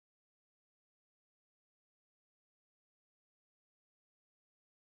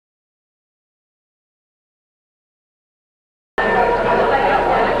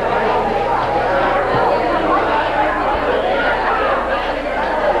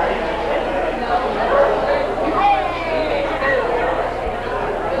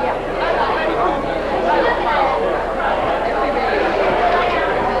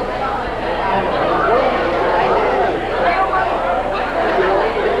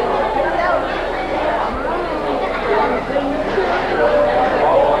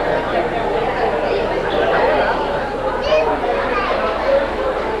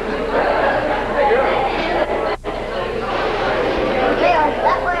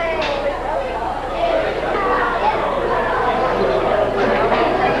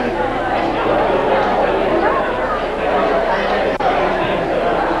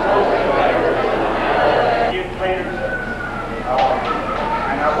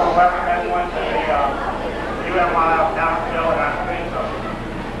welcome everyone to the UMI Talent Show and Ice Cream Show.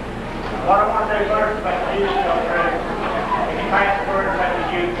 What I want to do first is let the youth go through. If you pass the word, let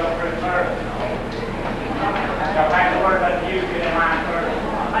the youth go through first. If I pass the word, let the youth get in line first.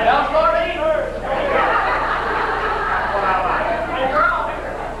 Hey, don't start eating first. There you go. That's what I like.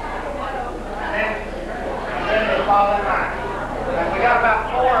 And then they fall in line. And we got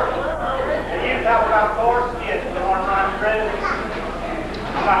about four. The youth have about 4 skits we want to run through.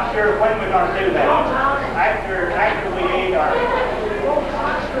 I'm not sure when we're going to do that. After we eat our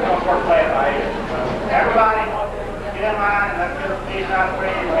first play by ear. So everybody, get in line and let's get a piece out of the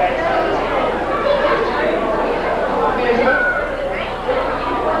cream.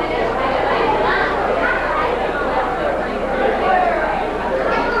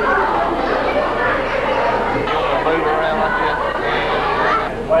 Move around like that.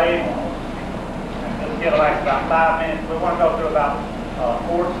 Wave. This skit will last about 5 minutes. We want to go through about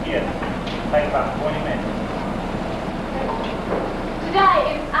 4 skits. Take about 20 minutes.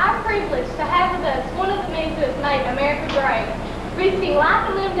 Today, it's our privilege to have with us one of the men who has made America great, risking life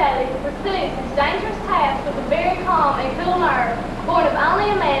and limb daily to pursue this dangerous task with a very calm and cool nerve, born of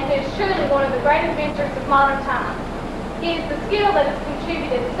only a man who is truly one of the great adventurers of modern times. He is the skill that has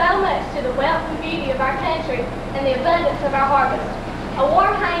contributed so much to the wealth and beauty of our country and the abundance of our harvest. A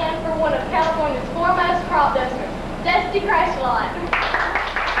warm hand for one of California's foremost crop dusters, Dusty Crashalot.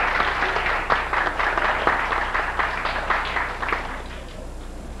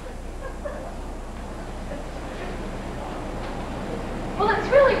 Well, it's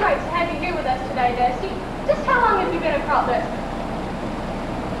really great to have you here with us today, Dusty. Just how long have you been a crop duster?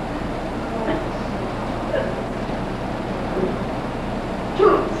 2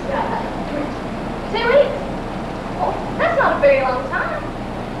 weeks? Well, that's not a very long time.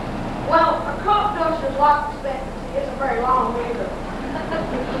 Well, a crop duster's life expectancy isn't very long either.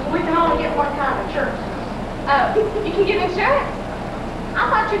 We can only get one kind of insurance. Oh, you can get insurance? I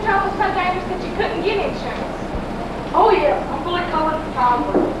thought your job was so dangerous that you couldn't get insurance. Oh yeah, I'm fully covered for Tom.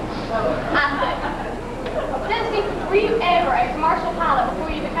 I see. Dusty, were you ever a commercial pilot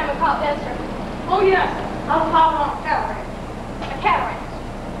before you became a crop duster? Oh yes, I was pilot on a cattle ranch. A cattle ranch?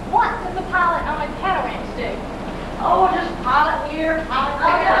 What does a pilot on a cattle ranch do? Oh, just pilot here, pilot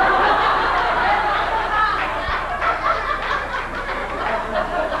there.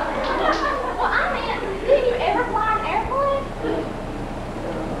 Well, I mean, did you ever fly an airplane?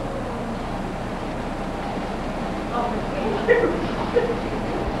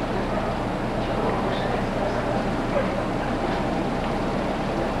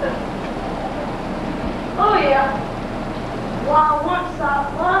 Oh yeah. Well, once I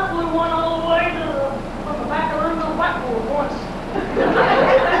flew one all the way from the back of the room to the whiteboard once.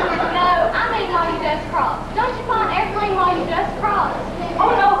 No, I mean while you dust crops. Don't you fly an airplane while you dust crops?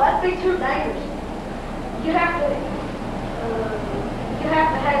 Oh no, that'd be too dangerous. You have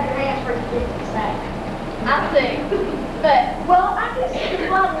to have your hands pretty big to sack. I see. But, Well, I guess you could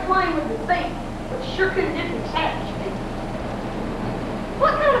fly the plane with your feet, but you sure couldn't dip your sack.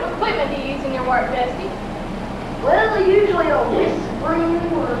 what kind of equipment do you use in your work, Dusty? Well, usually a whisk broom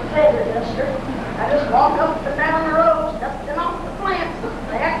or a feather duster. I just walk up and down the rows, dusting off the plants.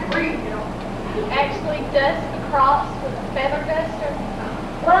 They have to breathe, you know. You actually dust the crops with a feather duster?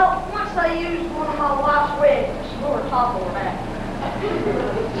 Well, once I used one of my wife's wigs to store top over that.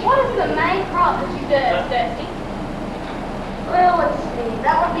 What is the main crop that you dust, Dusty? Well, let's see.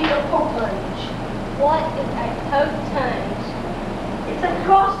 That would be the potage. What is a potage? It's a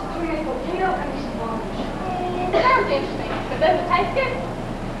cross between a potato and a sponge. Sounds interesting, but does it taste good?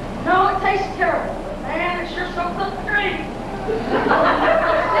 No, it tastes terrible, but man, it sure soaks up the gravy.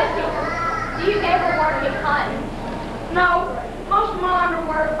 Dusty, do you ever work in cotton? No, most of my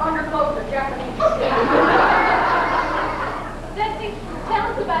underclothes are Japanese. Dusty, tell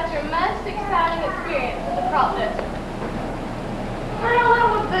us about your most exciting experience with the crop duster. Well, that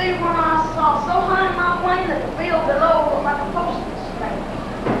would be when I saw so high in my plane that the field below looked like a postage stamp.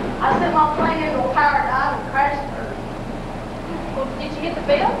 I sent my plane into a power dive and crashed through. Well, did you get the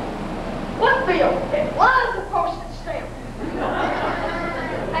bill? What field? It was a postage stamp.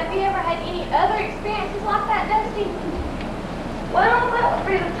 Have you ever had any other experiences like that, Dusty? Well, that would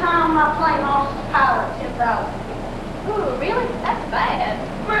be the time my plane lost its power at 10,000. Ooh, really? That's bad.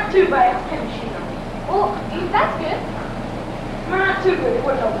 Not too bad, finish it. Well, that's good. Not too good, it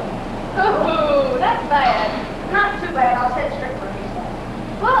was over. Ooh, that's bad. Not too bad, I was headed straight for the east.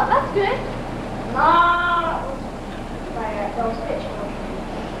 Well, that's good. No, that was bad, that was pitchfork.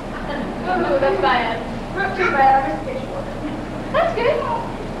 Ooh, that's bad. Not too bad, I missed pitchfork. That's good. No,